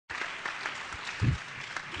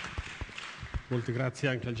Molte grazie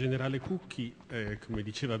anche al generale Cucchi. Come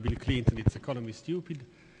diceva Bill Clinton, it's economy stupid.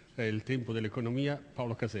 È il tempo dell'economia.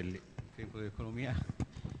 Paolo Caselli. Il tempo dell'economia?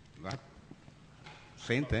 Va?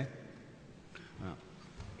 Sente? No.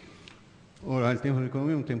 Ora, il tempo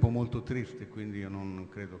dell'economia è un tempo molto triste, quindi io non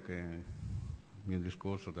credo che il mio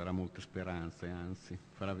discorso darà molte speranze, anzi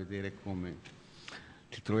farà vedere come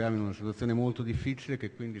ci troviamo in una situazione molto difficile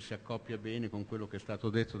che quindi si accoppia bene con quello che è stato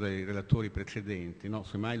detto dai relatori precedenti, no?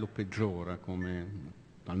 Semmai lo peggiora,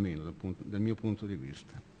 almeno dal mio punto di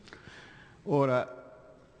vista. Ora,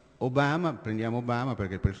 prendiamo Obama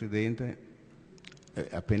perché il Presidente è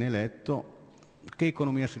appena eletto, che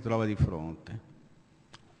economia si trova di fronte?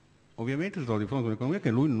 Ovviamente si trova di fronte a un'economia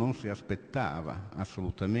che lui non si aspettava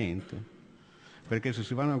assolutamente. Perché se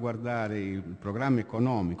si vanno a guardare il programma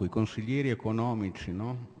economico, i consiglieri economici,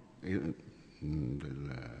 no? del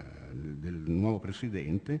nuovo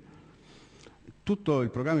Presidente, tutto il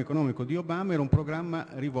programma economico di Obama era un programma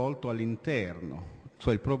rivolto all'interno,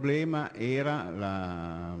 cioè il problema era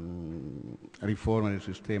la riforma del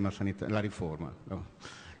sistema sanitario,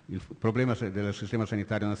 il problema del sistema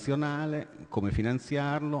sanitario nazionale, come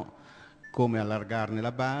finanziarlo, come allargarne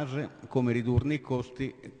la base, come ridurne i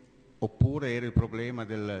costi. Oppure era il problema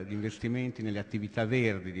degli investimenti nelle attività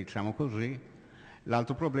verdi, diciamo così.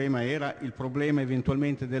 L'altro problema era il problema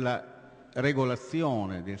eventualmente della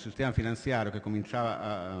regolazione del sistema finanziario che cominciava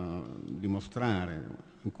a dimostrare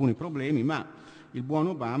alcuni problemi, ma il buon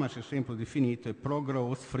Obama si è sempre definito il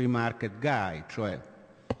pro-growth free market guy, cioè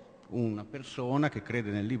una persona che crede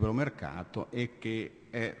nel libero mercato e che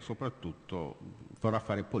è soprattutto vorrà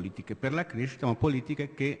fare politiche per la crescita, ma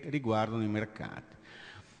politiche che riguardano i mercati.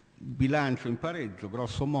 Bilancio in pareggio,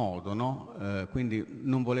 grosso modo, no? Quindi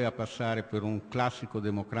non voleva passare per un classico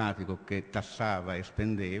democratico che tassava e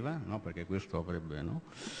spendeva, no? Perché questo avrebbe, no?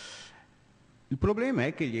 Il problema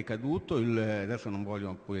è che gli è caduto, adesso non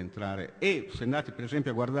voglio poi entrare, e se andate per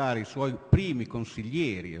esempio a guardare i suoi primi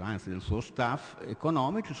consiglieri, anzi del suo staff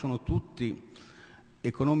economici, sono tutti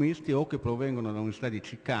economisti o che provengono dall'Università di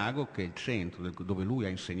Chicago, che è il centro dove lui ha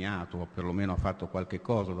insegnato, o perlomeno ha fatto qualche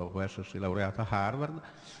cosa dopo essersi laureato a Harvard,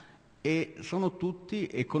 e sono tutti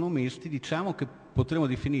economisti, diciamo, che potremmo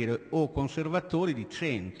definire o conservatori di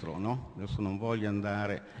centro, no? Adesso non voglio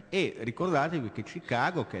andare. E ricordatevi che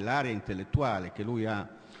Chicago, che è l'area intellettuale che lui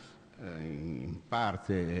ha in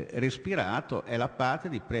parte respirato, è la parte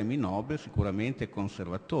di premi Nobel sicuramente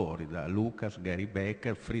conservatori, da Lucas, Gary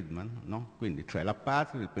Becker, Friedman, no? Quindi, cioè la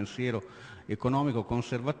parte del pensiero economico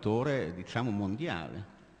conservatore, diciamo, mondiale.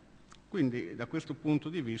 Quindi da questo punto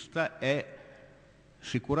di vista è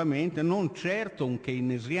sicuramente non certo un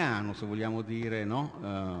keynesiano, se vogliamo dire,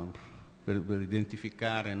 no? Per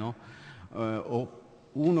identificare, no? O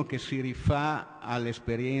uno che si rifà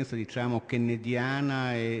all'esperienza, diciamo,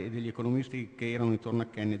 kennediana e degli economisti che erano intorno a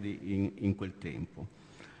Kennedy in quel tempo.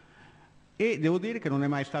 E devo dire che non è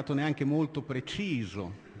mai stato neanche molto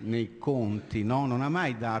preciso nei conti, no? Non ha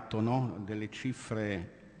mai dato, no? Delle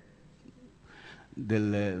cifre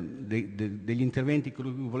degli interventi che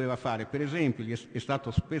lui voleva fare. Per esempio gli è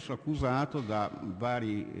stato spesso accusato da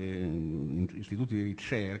vari istituti di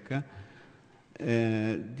ricerca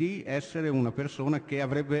di essere una persona che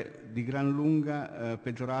avrebbe di gran lunga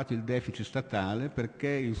peggiorato il deficit statale, perché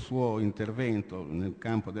il suo intervento nel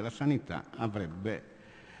campo della sanità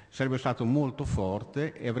sarebbe stato molto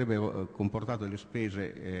forte e avrebbe comportato delle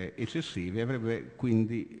spese eccessive e avrebbe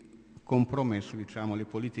quindi compromesso, diciamo, le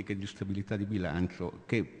politiche di stabilità di bilancio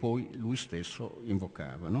che poi lui stesso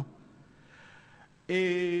invocava, no?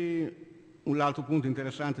 E un altro punto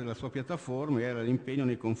interessante della sua piattaforma era l'impegno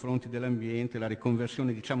nei confronti dell'ambiente, la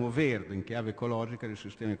riconversione, diciamo, verde, in chiave ecologica del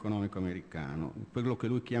sistema economico americano, quello che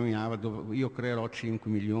lui chiamava io creerò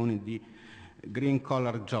 5 milioni di green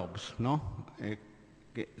collar jobs, no?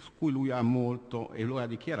 Su cui lui ha molto, e lo ha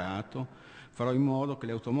dichiarato, farò in modo che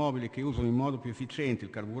le automobili che usano in modo più efficiente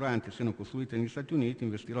il carburante siano costruite negli Stati Uniti,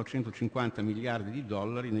 investirò 150 miliardi di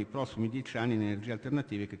dollari nei prossimi 10 anni in energie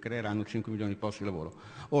alternative che creeranno 5 milioni di posti di lavoro.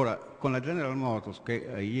 Ora, con la General Motors, che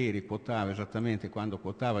ieri quotava esattamente quando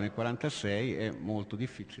quotava nel 1946, è molto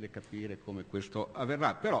difficile capire come questo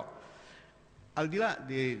avverrà. Però, al di là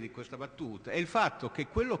di questa battuta, è il fatto che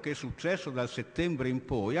quello che è successo dal settembre in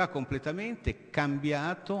poi ha completamente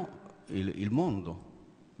cambiato il mondo,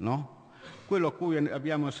 no? Quello a cui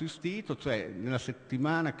abbiamo assistito, cioè nella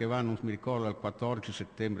settimana che va, non mi ricordo, dal 14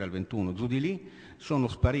 settembre al 21, giù di lì, sono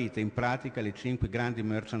sparite in pratica le 5 grandi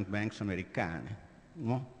merchant banks americane,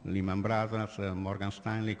 no? Lehman Brothers, Morgan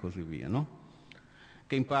Stanley e così via, no?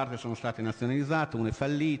 Che in parte sono state nazionalizzate, una è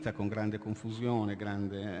fallita con grande confusione,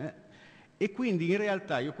 E quindi in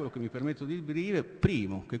realtà io quello che mi permetto di dire,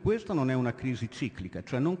 primo, che questa non è una crisi ciclica,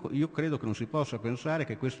 cioè io credo che non si possa pensare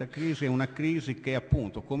che questa crisi è una crisi che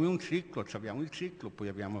appunto come un ciclo, abbiamo il ciclo, poi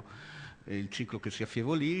abbiamo il ciclo che si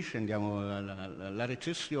affievolisce, andiamo alla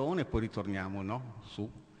recessione, poi ritorniamo, no, su.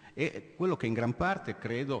 E quello che in gran parte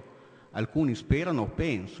credo alcuni sperano o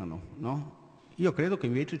pensano, no? Io credo che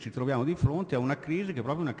invece ci troviamo di fronte a una crisi che è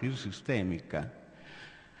proprio una crisi sistemica.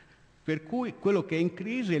 Per cui quello che è in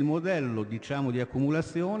crisi è il modello, diciamo, di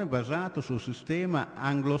accumulazione basato sul sistema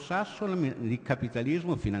anglosassone di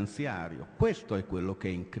capitalismo finanziario. Questo è quello che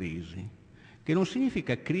è in crisi, che non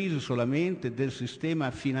significa crisi solamente del sistema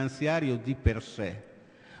finanziario di per sé,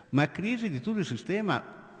 ma crisi di tutto il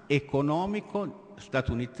sistema economico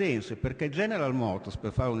statunitense, perché General Motors,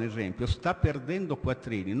 per fare un esempio, sta perdendo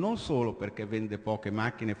quattrini, non solo perché vende poche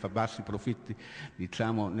macchine e fa bassi profitti,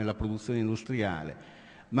 diciamo, nella produzione industriale,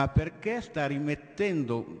 ma perché sta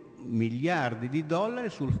rimettendo miliardi di dollari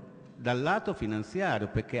dal lato finanziario,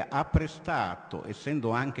 perché ha prestato,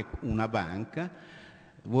 essendo anche una banca,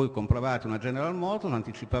 voi compravate una General Motors,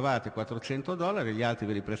 anticipavate $400, gli altri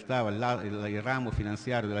ve li prestava il ramo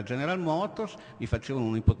finanziario della General Motors, vi facevano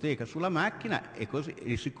un'ipoteca sulla macchina e così,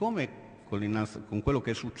 e siccome con quello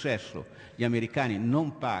che è successo gli americani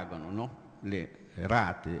non pagano, no, le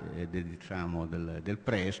rate diciamo, del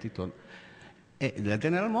prestito, e la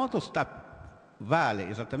General Motors vale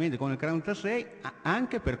esattamente come nel 1946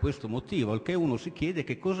 anche per questo motivo, il che uno si chiede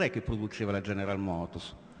che cos'è che produceva la General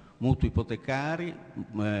Motors. Mutui ipotecari,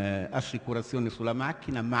 assicurazioni sulla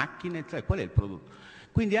macchina, macchine, cioè qual è il prodotto?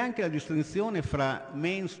 Quindi anche la distinzione fra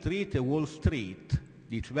Main Street e Wall Street,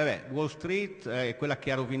 dice, vabbè, Wall Street è quella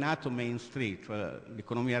che ha rovinato Main Street, cioè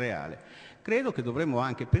l'economia reale. Credo che dovremmo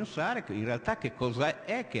anche pensare che in realtà che cosa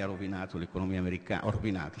è che ha rovinato l'economia americana,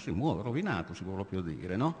 rovinato si può proprio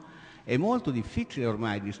dire, no? È molto difficile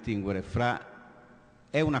ormai distinguere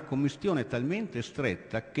è una commistione talmente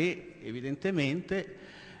stretta che evidentemente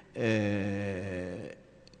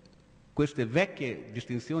queste vecchie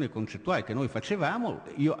distinzioni concettuali che noi facevamo,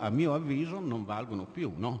 a mio avviso, non valgono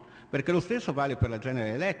più, no? Perché lo stesso vale per la General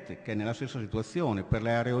Electric, che è nella stessa situazione, per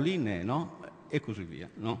le aerolinee, no? E così via,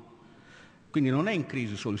 no? Quindi non è in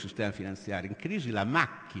crisi solo il sistema finanziario, è in crisi la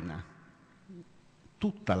macchina,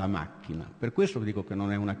 tutta la macchina. Per questo dico che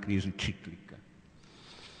non è una crisi ciclica.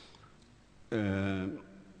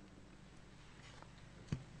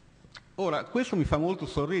 Ora, questo mi fa molto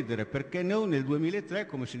sorridere perché noi nel 2003,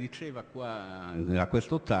 come si diceva qua a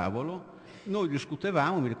questo tavolo, noi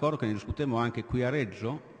discutevamo, mi ricordo che ne discutemmo anche qui a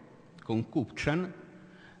Reggio, con Kupchan,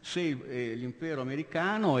 se l'impero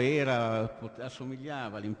americano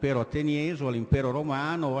assomigliava all'impero ateniese o all'impero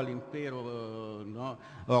romano o all'impero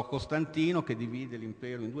o Costantino che divide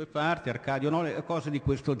l'impero in due parti, Arcadio no, cose di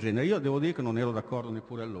questo genere. Io devo dire che non ero d'accordo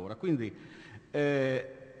neppure allora. Quindi,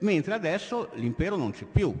 mentre adesso l'impero non c'è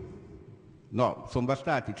più. No, sono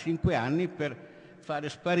bastati 5 anni per fare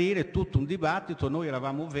sparire tutto un dibattito, noi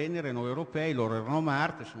eravamo Venere, noi europei, loro erano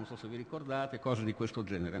Marte, non so se vi ricordate, cose di questo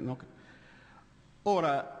genere. No?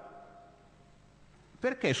 Ora,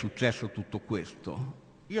 perché è successo tutto questo?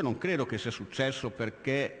 Io non credo che sia successo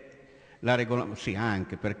perché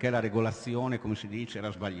anche perché la regolazione, come si dice,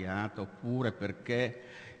 era sbagliata, oppure perché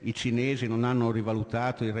i cinesi non hanno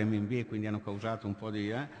rivalutato il renminbi e quindi hanno causato un po'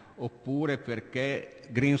 di... oppure perché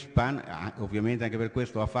Greenspan, ovviamente anche per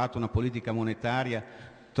questo, ha fatto una politica monetaria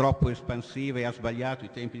troppo espansiva e ha sbagliato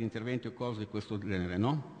i tempi di intervento e cose di questo genere,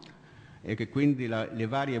 no? E che quindi le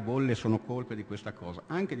varie bolle sono colpe di questa cosa,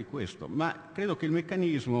 anche di questo, ma credo che il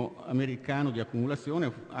meccanismo americano di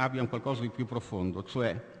accumulazione abbia un qualcosa di più profondo,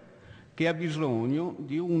 cioè che ha bisogno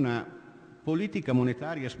di una politica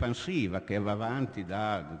monetaria espansiva che va avanti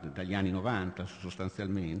dagli anni 90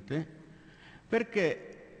 sostanzialmente, perché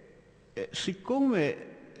siccome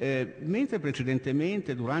mentre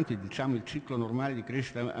precedentemente durante diciamo, il ciclo normale di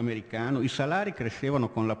crescita americano i salari crescevano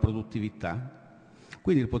con la produttività,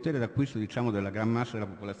 quindi il potere d'acquisto diciamo, della gran massa della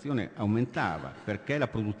popolazione aumentava perché la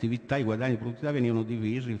produttività, i guadagni di produttività venivano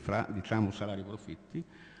divisi fra diciamo, salari e profitti,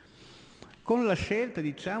 con la scelta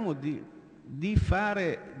diciamo, di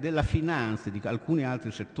fare della finanza e di alcuni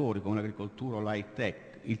altri settori come l'agricoltura o l'high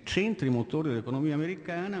tech i centri motori dell'economia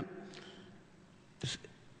americana,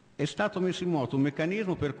 è stato messo in moto un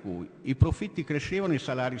meccanismo per cui i profitti crescevano e i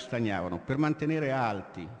salari stagnavano. Per mantenere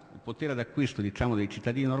alti il potere d'acquisto diciamo, dei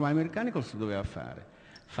cittadini normali americani cosa si doveva fare?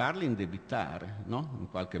 Farli indebitare, no? In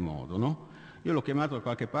qualche modo, no? Io l'ho chiamato da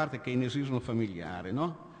qualche parte keynesismo familiare,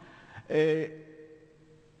 no?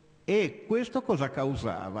 E questo cosa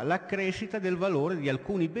causava? La crescita del valore di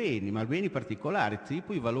alcuni beni, ma beni particolari,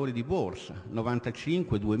 tipo i valori di borsa,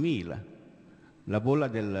 95-2000. la bolla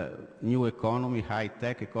del new economy, high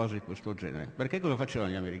tech e cose di questo genere. Perché cosa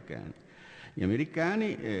facevano gli americani? Gli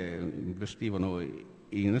americani investivano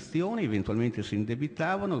in azioni, eventualmente si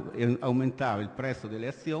indebitavano, aumentava il prezzo delle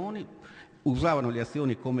azioni, usavano le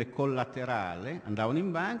azioni come collaterale, andavano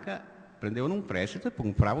in banca, prendevano un prestito e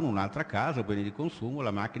compravano un'altra casa, beni di consumo,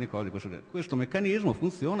 la macchina e cose di questo genere. Questo meccanismo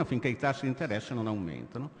funziona finché i tassi di interesse non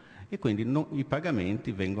aumentano e quindi i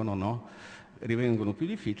pagamenti rivengono più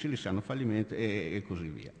difficili, si hanno fallimenti e così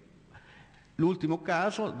via. L'ultimo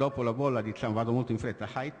caso, dopo la bolla, vado molto in fretta,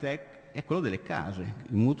 high tech, è quello delle case,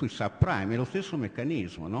 i mutui subprime, è lo stesso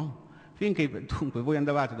meccanismo, no? Finché dunque voi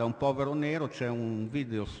andavate da un povero nero, c'è un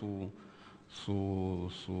video su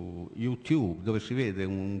YouTube dove si vede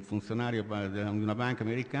un funzionario di una banca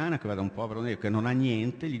americana che va da un povero nero che non ha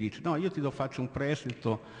niente, gli dice no, io faccio un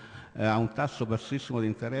prestito a un tasso bassissimo di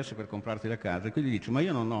interesse per comprarti la casa, e quindi dice ma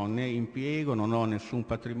io non ho né impiego, non ho nessun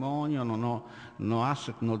patrimonio, non ho no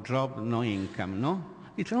asset, no job, no income, no?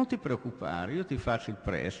 Dice non ti preoccupare, io ti faccio il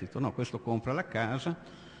prestito, no? Questo compra la casa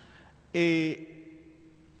e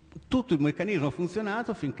tutto il meccanismo ha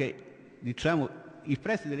funzionato finché i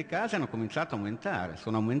prezzi delle case hanno cominciato a aumentare,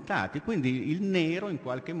 sono aumentati, quindi il nero in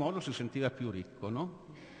qualche modo si sentiva più ricco, no?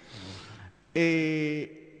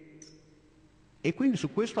 E quindi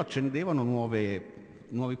su questo accendevano nuovi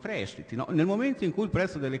prestiti, no? Nel momento in cui il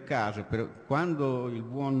prezzo delle case, quando il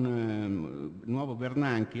buon nuovo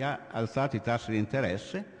Bernanke ha alzato i tassi di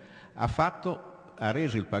interesse, ha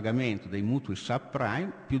reso il pagamento dei mutui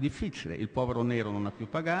subprime più difficile. Il povero nero non ha più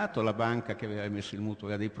pagato, la banca che aveva emesso il mutuo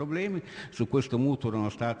aveva dei problemi, su questo mutuo erano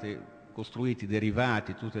stati costruiti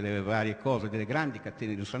derivati, tutte le varie cose delle grandi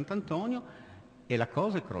catene di Sant'Antonio e la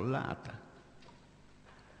cosa è crollata.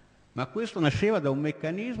 Ma questo nasceva da un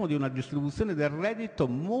meccanismo di una distribuzione del reddito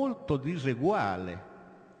molto diseguale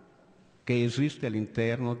che esiste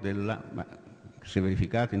all'interno che si è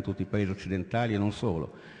verificata in tutti i paesi occidentali e non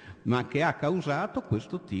solo, ma che ha causato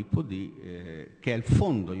questo tipo che è il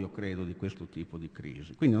fondo, io credo, di questo tipo di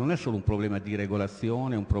crisi. Quindi non è solo un problema di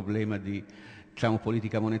regolazione, è un problema di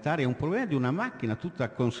politica monetaria, è un problema di una macchina tutta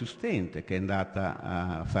consistente che è andata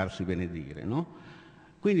a farsi benedire, no?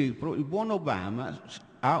 Quindi il buon Obama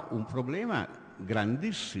ha un problema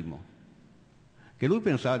grandissimo che lui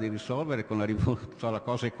pensava di risolvere con la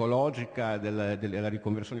cosa ecologica, della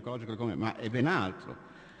riconversione ecologica, ma è ben altro.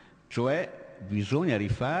 Cioè bisogna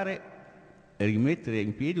rimettere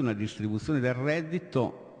in piedi una distribuzione del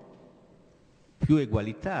reddito più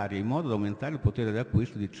egualitaria, in modo da aumentare il potere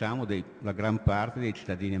d'acquisto, della gran parte dei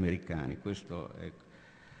cittadini americani. Questo è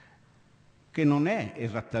che non è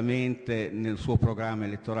esattamente nel suo programma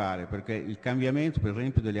elettorale, perché il cambiamento, per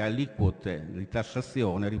esempio, delle aliquote di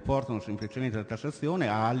tassazione riportano semplicemente la tassazione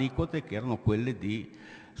a aliquote che erano quelle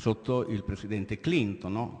sotto il Presidente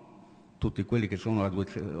Clinton, no? Tutti quelli che hanno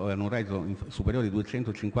un reddito superiore di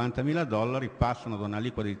 $250.000 passano da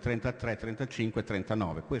un'aliquota di 33, 35,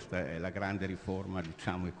 39. Questa è la grande riforma,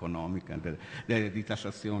 economica di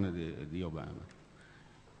tassazione di Obama.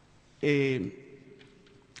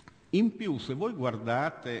 In più, se voi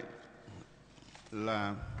guardate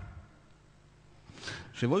la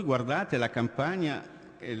campagna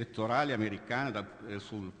elettorale americana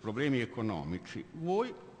sui problemi economici,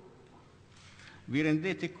 voi vi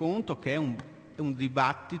rendete conto che è un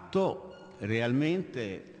dibattito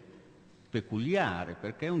realmente peculiare,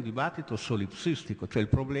 perché è un dibattito solipsistico, cioè il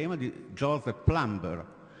problema di Joseph Plumber,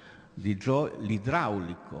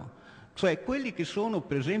 l'idraulico, cioè quelli che sono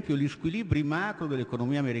per esempio gli squilibri macro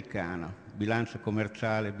dell'economia americana, bilancia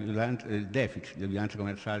commerciale, il deficit del bilancio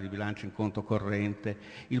commerciale, di bilancio in conto corrente,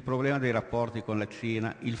 il problema dei rapporti con la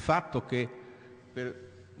Cina, il fatto che per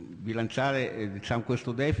bilanciare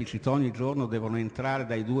questo deficit ogni giorno devono entrare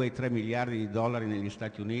dai 2 ai 3 miliardi di dollari negli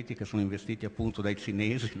Stati Uniti che sono investiti appunto dai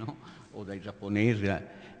cinesi, no? O dai giapponesi,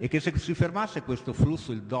 e che se si fermasse questo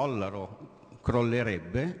flusso il dollaro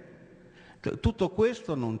crollerebbe. Tutto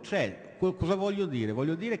questo non c'è. Cosa voglio dire?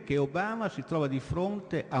 Voglio dire che Obama si trova di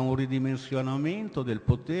fronte a un ridimensionamento del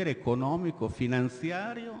potere economico,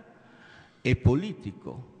 finanziario e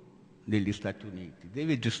politico degli Stati Uniti.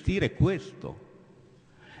 Deve gestire questo.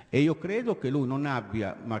 E io credo che lui non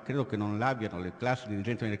abbia, ma credo che non l'abbiano le classi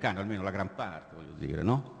dirigenti americane, almeno la gran parte, voglio dire,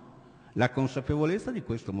 no? La consapevolezza di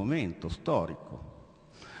questo momento storico.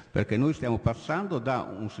 Perché noi stiamo passando da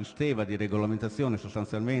un sistema di regolamentazione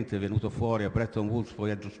sostanzialmente venuto fuori a Bretton Woods,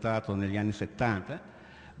 poi aggiustato negli anni 70,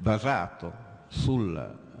 basato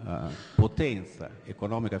sulla potenza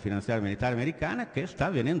economica, finanziaria e militare americana, che sta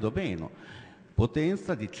venendo meno.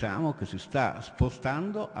 Potenza, che si sta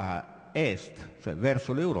spostando a est, cioè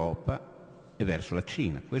verso l'Europa e verso la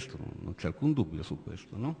Cina. Questo non c'è alcun dubbio su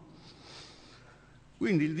questo, no?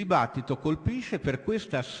 Quindi il dibattito colpisce per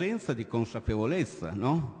questa assenza di consapevolezza,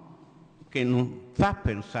 no? Che non fa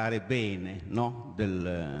pensare bene, no?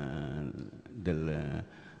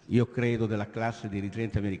 Io credo, della classe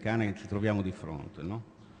dirigente americana che ci troviamo di fronte, no?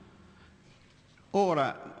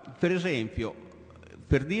 Ora, per esempio,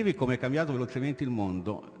 per dirvi come è cambiato velocemente il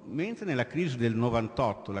mondo, mentre nella crisi del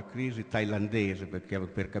 98, la crisi thailandese, perché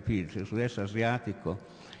per capirci, il sud-est asiatico,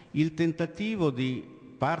 il tentativo di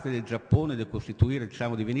parte del Giappone di costituire,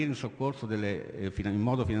 diciamo, di venire in soccorso in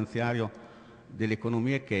modo finanziario delle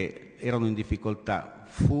economie che erano in difficoltà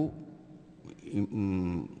fu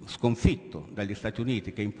sconfitto dagli Stati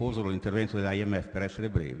Uniti, che imposero l'intervento dell'IMF, per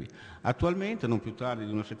essere brevi. Attualmente, non più tardi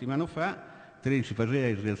di una settimana fa, 13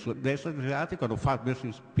 paesi del sud-est asiatico hanno messo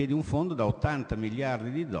in piedi un fondo da 80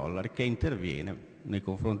 miliardi di dollari che interviene nei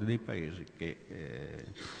confronti dei paesi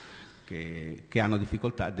che hanno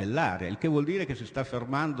difficoltà dell'area, il che vuol dire che si sta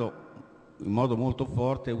fermando in modo molto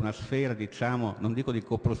forte una sfera, diciamo, non dico di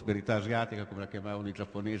coprosperità asiatica come la chiamavano i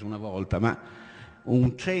giapponesi una volta, ma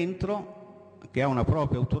un centro che ha una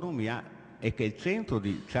propria autonomia e che è il centro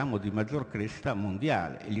diciamo, di maggior crescita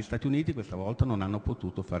mondiale, e gli Stati Uniti questa volta non hanno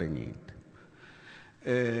potuto fare niente.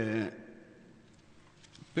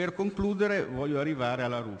 Per concludere voglio arrivare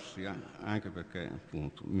alla Russia, anche perché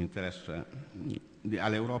appunto mi interessa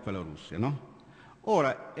all'Europa e alla Russia, no?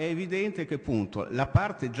 Ora è evidente che appunto la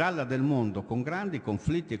parte gialla del mondo, con grandi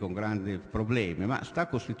conflitti e con grandi problemi, ma sta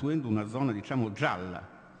costituendo una zona diciamo gialla.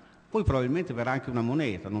 Poi probabilmente verrà anche una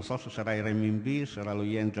moneta, non so se sarà il renminbi, sarà lo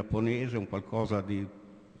yen giapponese, un qualcosa di,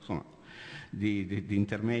 insomma, di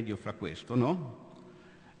intermedio fra questo, no?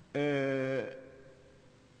 È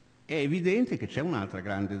evidente che c'è un'altra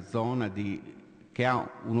grande zona che ha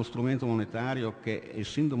uno strumento monetario che è il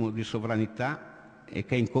sintomo di sovranità e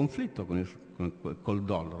che è in conflitto col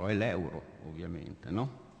dollaro, è l'euro ovviamente,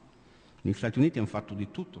 no? Gli Stati Uniti hanno fatto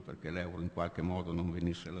di tutto perché l'euro in qualche modo non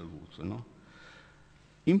venisse alla luce, no?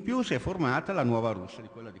 In più si è formata la nuova Russia, di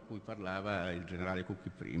quella di cui parlava il generale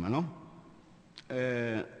Cucchi prima, no?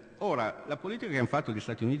 Ora, la politica che hanno fatto gli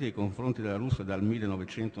Stati Uniti nei confronti della Russia dal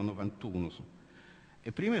 1991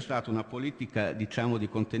 e prima è stata una politica, diciamo, di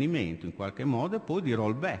contenimento in qualche modo e poi di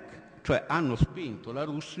rollback, cioè hanno spinto la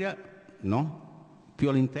Russia, no? Più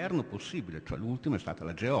all'interno possibile, cioè l'ultima è stata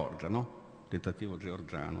la Georgia, no? Tentativo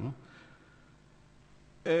georgiano, no?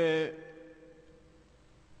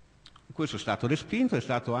 Questo è stato respinto, è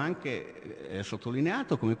stato anche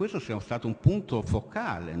sottolineato come questo sia stato un punto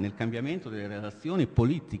focale nel cambiamento delle relazioni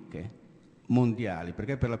politiche mondiali,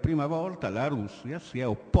 perché per la prima volta la Russia si è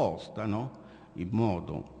opposta, no? In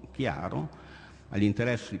modo chiaro agli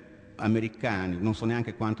interessi americani, non so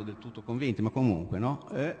neanche quanto del tutto convinti, ma comunque, no?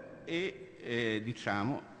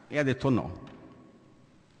 Diciamo, e ha detto no.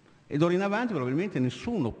 E d'ora in avanti probabilmente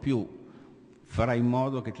nessuno più farà in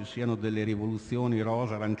modo che ci siano delle rivoluzioni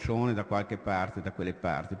rosa, arancione da qualche parte, da quelle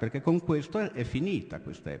parti, perché con questo è finita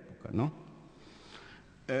quest'epoca, no?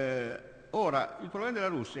 Ora, il problema della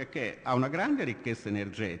Russia è che ha una grande ricchezza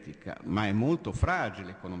energetica, ma è molto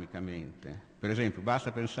fragile economicamente. Per esempio,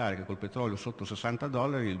 basta pensare che col petrolio sotto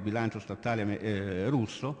 $60 il bilancio statale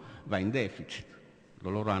russo va in deficit.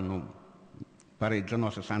 Loro pareggiano a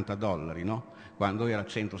 $60, no? Quando era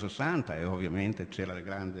 160 e ovviamente c'era la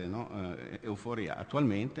grande, no, euforia.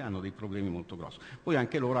 Attualmente hanno dei problemi molto grossi. Poi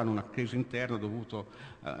anche loro hanno una crisi interna dovuta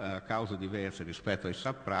a cause diverse rispetto ai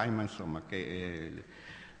subprime, ma insomma che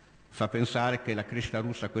fa pensare che la crescita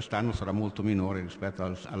russa quest'anno sarà molto minore rispetto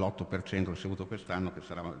all'8% ricevuto quest'anno, che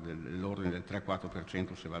sarà dell'ordine del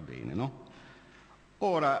 3-4% se va bene, no?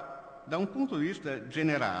 Ora, da un punto di vista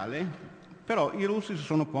generale, però i russi si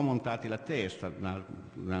sono un po' montati la testa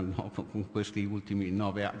con questi ultimi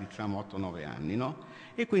 8-9 anni, no?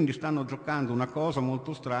 E quindi stanno giocando una cosa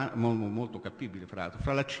molto strana, molto capibile fra l'altro,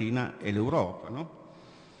 fra la Cina e l'Europa, no?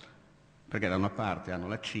 Perché da una parte hanno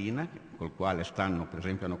la Cina, col quale per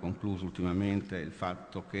esempio hanno concluso ultimamente il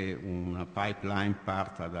fatto che una pipeline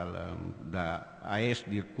parta da est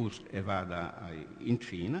di Irkutsk e vada in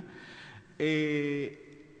Cina, e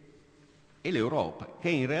l'Europa, che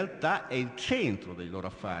in realtà è il centro dei loro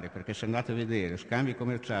affari, perché se andate a vedere scambi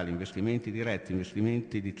commerciali, investimenti diretti,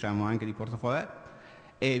 investimenti diciamo anche di portafoglio,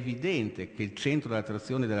 è evidente che il centro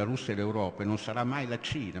dell'attrazione della Russia e dell'Europa non sarà mai la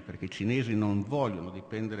Cina, perché i cinesi non vogliono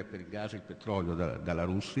dipendere per il gas e il petrolio dalla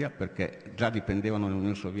Russia, perché già dipendevano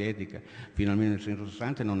dall'Unione Sovietica fino al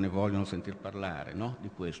 1960 e non ne vogliono sentir parlare, no?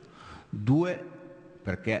 Di questo. Due,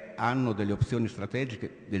 perché hanno delle opzioni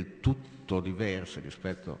strategiche del tutto diverse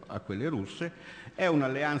rispetto a quelle russe. È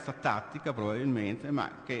un'alleanza tattica probabilmente,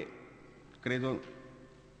 ma che credo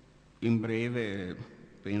in breve,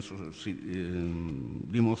 penso, si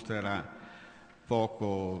dimostrerà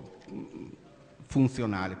poco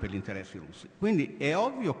funzionale per gli interessi russi. Quindi è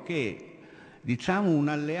ovvio che, diciamo,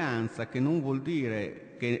 un'alleanza che non vuol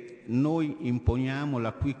dire che noi imponiamo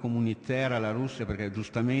la qui comunitaire alla Russia perché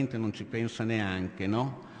giustamente non ci pensa neanche,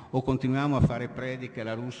 no? O continuiamo a fare prediche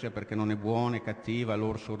alla Russia perché non è buona, è cattiva,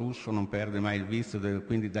 l'orso russo non perde mai il vizio,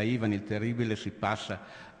 quindi da Ivan il Terribile si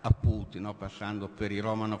passa a Putin, no? Passando per i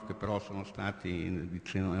Romanov che però sono stati,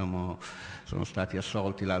 diciamo, sono stati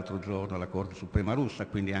assolti l'altro giorno alla Corte Suprema russa,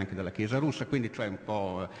 quindi anche dalla Chiesa russa, quindi cioè un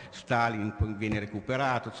po' Stalin viene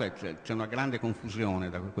recuperato, cioè c'è una grande confusione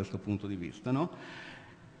da questo punto di vista, no?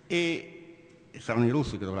 E saranno i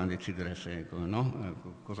russi che dovranno decidere se, no?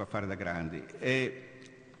 Cosa fare da grandi.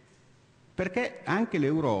 Perché anche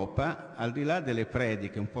l'Europa, al di là delle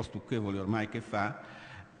prediche un po' stucchevoli ormai che fa,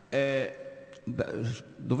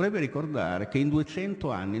 dovrebbe ricordare che in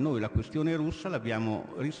 200 anni noi la questione russa l'abbiamo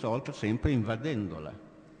risolta sempre invadendola.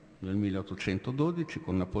 Nel 1812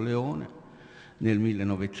 con Napoleone, nel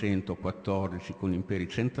 1914 con gli imperi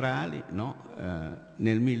centrali, no?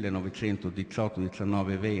 Nel 1918,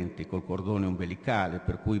 19 e 20 col cordone ombelicale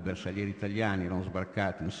per cui i bersaglieri italiani erano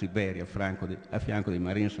sbarcati in Siberia a fianco dei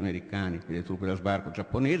Marines americani e delle truppe da sbarco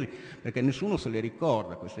giapponesi, perché nessuno se le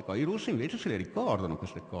ricorda queste cose. I russi invece se le ricordano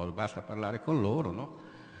queste cose, basta parlare con loro, no?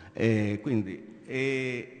 E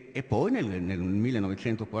poi nel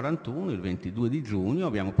 1941, il 22 di giugno,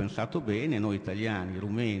 abbiamo pensato bene, noi italiani,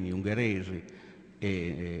 rumeni, ungheresi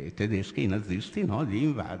e tedeschi, i nazisti, no, di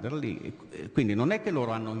invaderli. Quindi non è che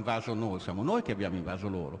loro hanno invaso noi, siamo noi che abbiamo invaso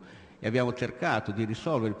loro e abbiamo cercato di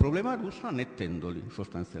risolvere il problema russo annettendoli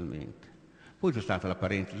sostanzialmente. Poi c'è stata la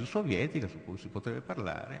parentesi sovietica su cui si potrebbe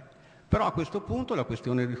parlare, però a questo punto la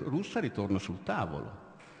questione russa ritorna sul tavolo.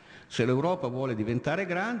 Se l'Europa vuole diventare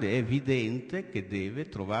grande è evidente che deve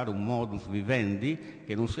trovare un modus vivendi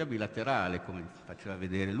che non sia bilaterale, come faceva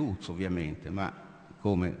vedere Lutz ovviamente, ma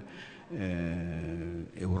come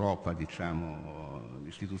Europa, diciamo,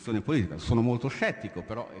 istituzione politica. Sono molto scettico,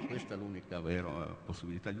 però è questa l'unica vera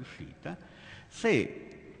possibilità di uscita.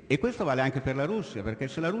 E questo vale anche per la Russia, perché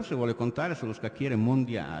se la Russia vuole contare sullo scacchiere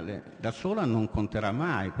mondiale, da sola non conterà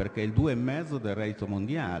mai, perché è il 2,5 del reddito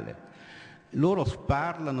mondiale. Loro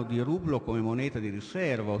parlano di rublo come moneta di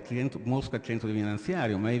riserva, Mosca centro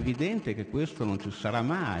finanziario, ma è evidente che questo non ci sarà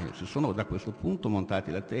mai, si sono da questo punto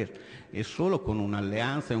montati la testa e solo con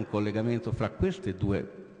un'alleanza e un collegamento fra questi due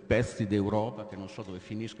pezzi d'Europa, che non so dove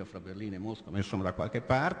finisca fra Berlino e Mosca, ma insomma da qualche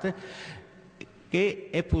parte, che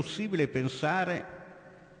è possibile pensare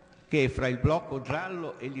che fra il blocco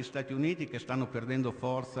giallo e gli Stati Uniti che stanno perdendo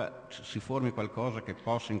forza si formi qualcosa che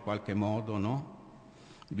possa in qualche modo, no?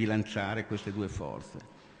 Bilanciare queste due forze.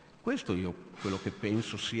 Questo io quello che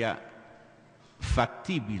penso sia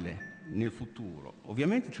fattibile nel futuro.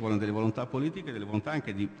 Ovviamente ci vogliono delle volontà politiche, delle volontà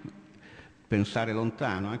anche di pensare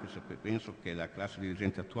lontano, anche se penso che la classe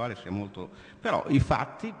dirigente attuale sia molto... Però i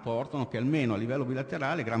fatti portano che almeno a livello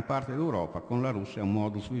bilaterale gran parte dell'Europa con la Russia è un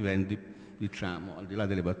modus vivendi, diciamo, al di là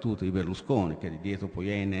delle battute di Berlusconi, che di dietro poi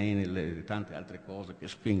Enel e tante altre cose che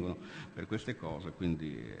spingono per queste cose,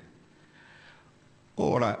 quindi...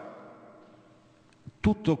 Ora,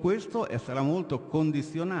 tutto questo sarà molto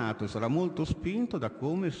condizionato, sarà molto spinto da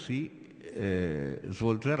come si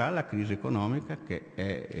svolgerà la crisi economica che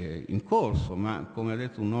è in corso, ma come ha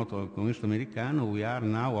detto un noto economista americano, we are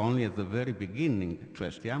now only at the very beginning, cioè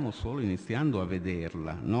stiamo solo iniziando a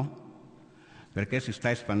vederla, no? Perché si sta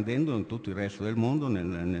espandendo in tutto il resto del mondo,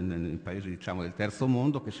 nei paesi, diciamo, del terzo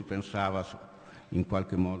mondo, che si pensava in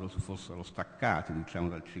qualche modo si fossero staccati, diciamo,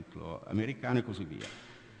 dal ciclo americano e così via.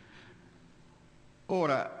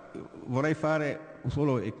 Ora vorrei fare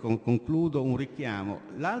solo, e concludo, un richiamo.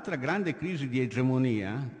 L'altra grande crisi di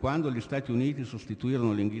egemonia, quando gli Stati Uniti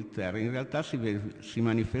sostituirono l'Inghilterra, in realtà si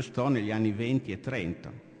manifestò negli anni 20 e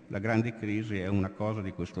 30. La grande crisi è una cosa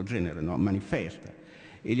di questo genere, no? Manifesta.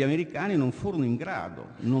 E gli americani non furono in grado,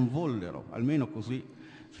 non vollero, almeno così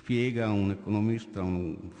spiega un economista,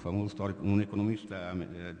 un famoso storico, un economista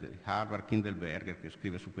di Harvard, Kindleberger, che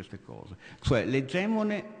scrive su queste cose. Cioè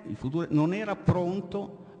l'egemone, il futuro, non era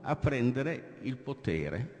pronto a prendere il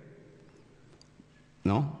potere,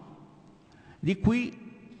 no? Di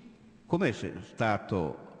qui, com'è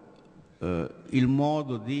stato il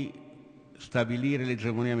modo di stabilire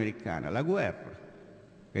l'egemonia americana? La guerra,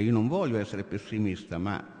 che io non voglio essere pessimista,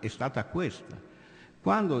 ma è stata questa.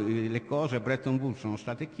 Quando le cose a Bretton Woods sono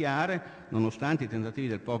state chiare, nonostante i tentativi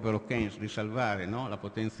del povero Keynes di salvare, no, la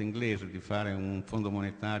potenza inglese, di fare un fondo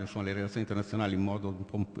monetario, insomma, le relazioni internazionali in modo un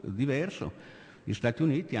po' diverso, gli Stati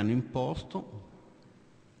Uniti hanno imposto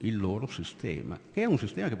il loro sistema, che è un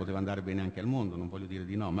sistema che poteva andare bene anche al mondo, non voglio dire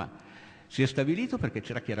di no, ma Si è stabilito perché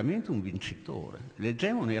c'era chiaramente un vincitore,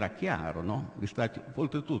 l'egemone era chiaro, no? Gli Stati,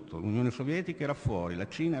 oltretutto l'Unione Sovietica era fuori, la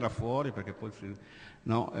Cina era fuori perché poi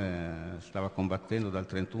stava combattendo dal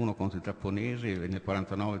 1931 contro i giapponesi e nel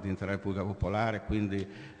 1949 diventerà Repubblica Popolare, quindi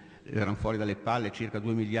erano fuori dalle palle circa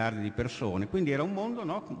 2 miliardi di persone, quindi era un mondo,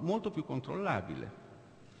 no, molto più controllabile.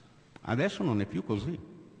 Adesso non è più così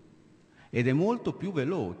ed è molto più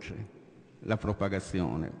veloce la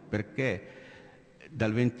propagazione perché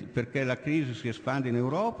perché la crisi si espande in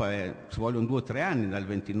Europa ci vogliono 2 o 3 anni dal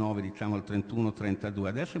 29 diciamo al 31-32,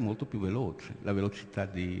 adesso è molto più veloce la velocità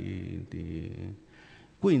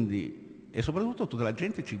Quindi, e soprattutto tutta la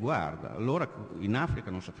gente ci guarda, allora in Africa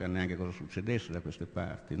non sapeva neanche cosa succedesse da queste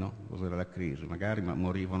parti, no? Cos'era la crisi, magari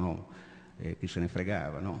morivano chi se ne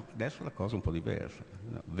fregava, no? Adesso la cosa è un po' diversa,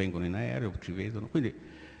 vengono in aereo, ci vedono, quindi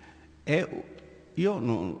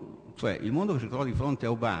il mondo che si trova di fronte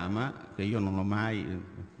a Obama, che io non ho mai,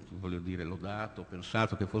 voglio dire, lodato,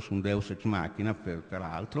 pensato che fosse un deus ex machina,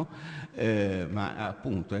 peraltro, ma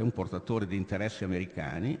appunto è un portatore di interessi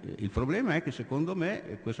americani. Il problema è che secondo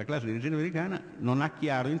me questa classe dirigente americana non ha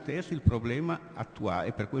chiaro in testa il problema attuale,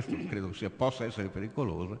 e per questo credo che possa essere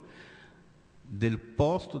pericolosa, del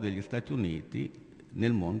posto degli Stati Uniti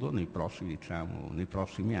nel mondo nei prossimi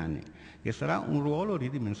anni, che sarà un ruolo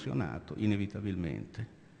ridimensionato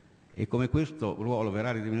inevitabilmente. E come questo ruolo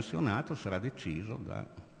verrà ridimensionato sarà deciso da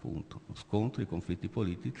appunto scontri, conflitti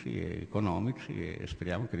politici e economici e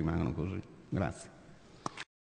speriamo che rimangano così. Grazie.